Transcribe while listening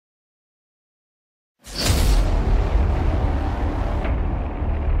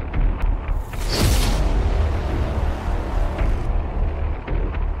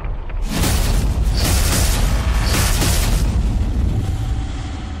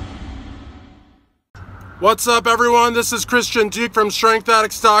What's up, everyone? This is Christian Duke from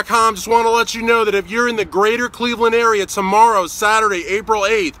StrengthAddicts.com. Just want to let you know that if you're in the greater Cleveland area tomorrow, Saturday, April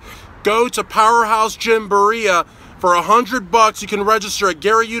 8th, go to Powerhouse Gym Berea for $100. You can register at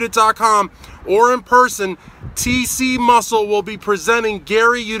GaryUdit.com or in person. TC Muscle will be presenting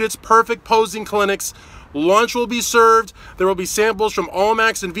Gary Udit's Perfect Posing Clinics. Lunch will be served. There will be samples from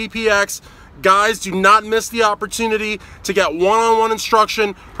Allmax and VPX. Guys, do not miss the opportunity to get one-on-one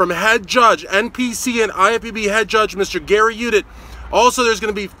instruction from head judge, NPC and IFBB head judge, Mr. Gary Udit. Also, there's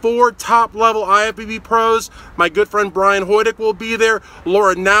going to be 4 top-level IFBB pros. My good friend Brian Hoydick will be there.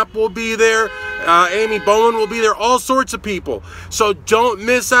 Laura Knapp will be there. Amy Bowen will be there. All sorts of people. So don't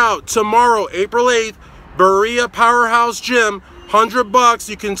miss out. Tomorrow, April 8th, Berea Powerhouse Gym, $100.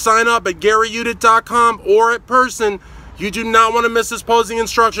 You can sign up at GaryUdit.com or at person. You do not want to miss this posing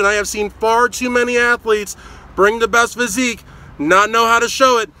instruction. I have seen far too many athletes bring the best physique, not know how to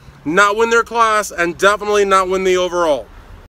show it, not win their class, and definitely not win the overall.